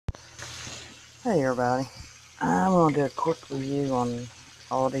Hey everybody, I'm going to do a quick review on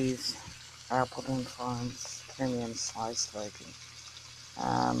Aldis Appleton Premium Sliced Bacon.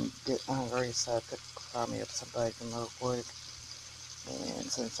 I'm getting hungry, so I took fry me up some bacon real quick. And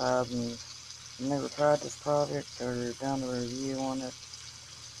since I've never tried this product or done a review on it,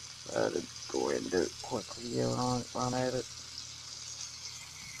 I'll go ahead and do a quick review on it, run at it.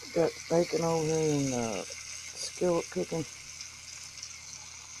 Got bacon over here in the skillet cooking.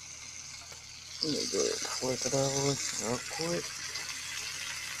 Let me go ahead and flip it over real quick.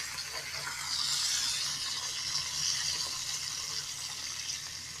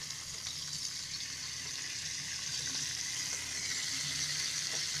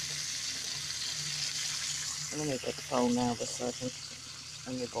 Let me put the phone down for a second.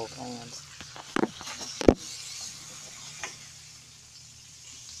 Let me both hands.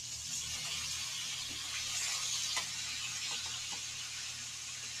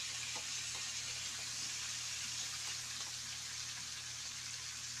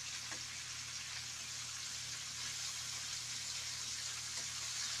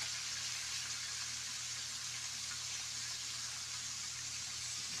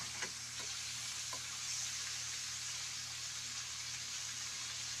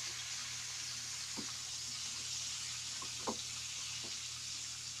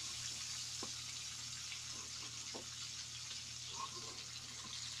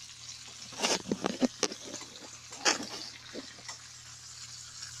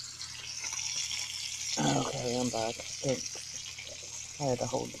 Okay, I'm back. I had to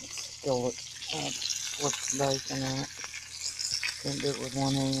hold the skillet, flip the bacon out. Couldn't do it with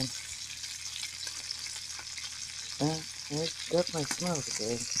one hand. It definitely smells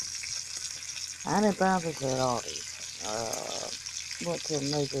good. I didn't buy this at Aldi. Went to a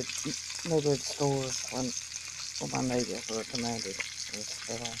neighborhood store when my neighbors recommended this,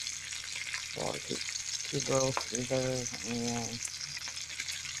 but I bought two groceries there, and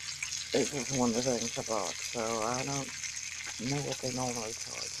this is one of the things I bought, so I don't know what they normally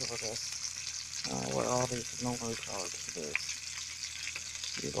charge for this. What Aldi's normally charge for this.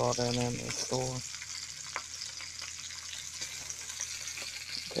 You bought that in the store.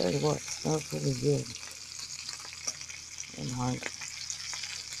 Tell you what, it smells really good. And like,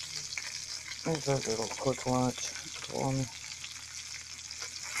 there's a little quick lunch for me.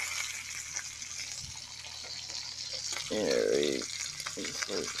 There he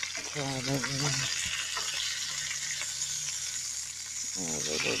trying it. I was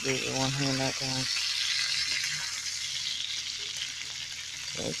able to do it with one hand that time.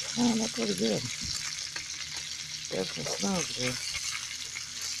 So it's kind of pretty good. Definitely smells good.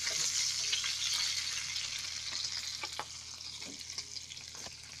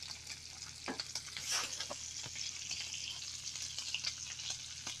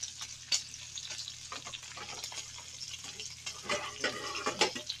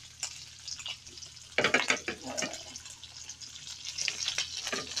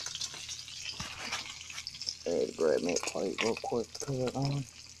 I had to grab me a plate real quick to put it on.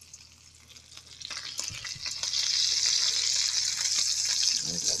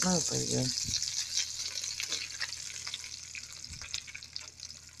 It smells pretty good.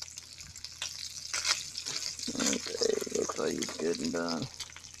 Okay, looks like it's good and done.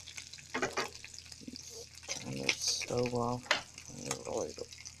 Turn this stove off. The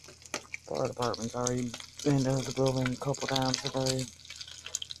fire department's already been to the building a couple times today.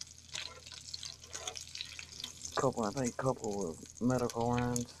 I think a couple of medical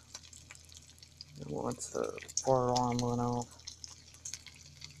runs. Once the fire alarm went off.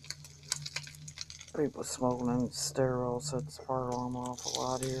 People smoking in sterile sets the fire alarm off a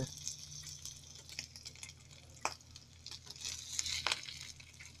lot here.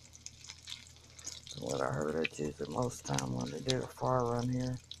 What I heard, it's usually most of the time when they do a fire run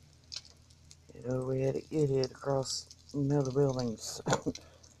here. You know, we had an idiot across the middle of the buildings.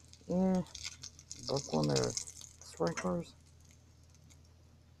 Yeah, broke one of their sprinklers.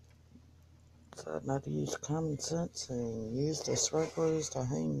 Decided not to use common sense and use the sprinklers to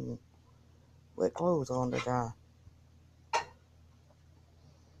hang wet clothes on to dry. It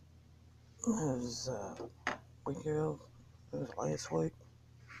was a week ago. It was last week.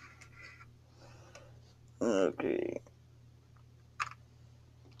 Okay.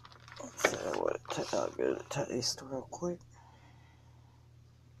 Let's see how good it tastes real quick.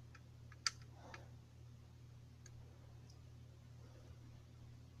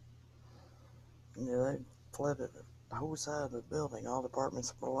 Yeah, they flooded the whole side of the building, all the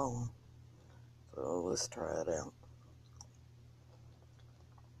apartments below them. So let's try it out.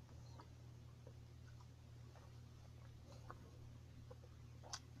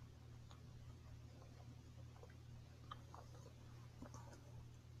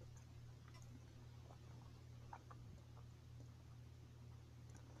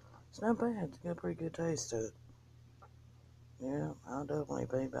 It's not bad. It's got a pretty good taste to it. Yeah, I'll definitely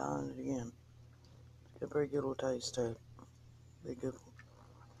be buying it again. It's got a pretty good little taste to it. Be good for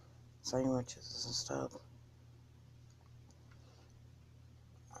sandwiches and stuff.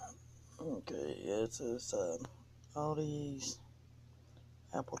 Okay, yeah, it says Aldis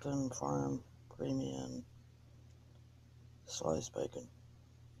Appleton Farm Premium Sliced Bacon.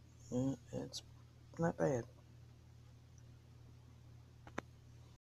 Yeah, it's not bad.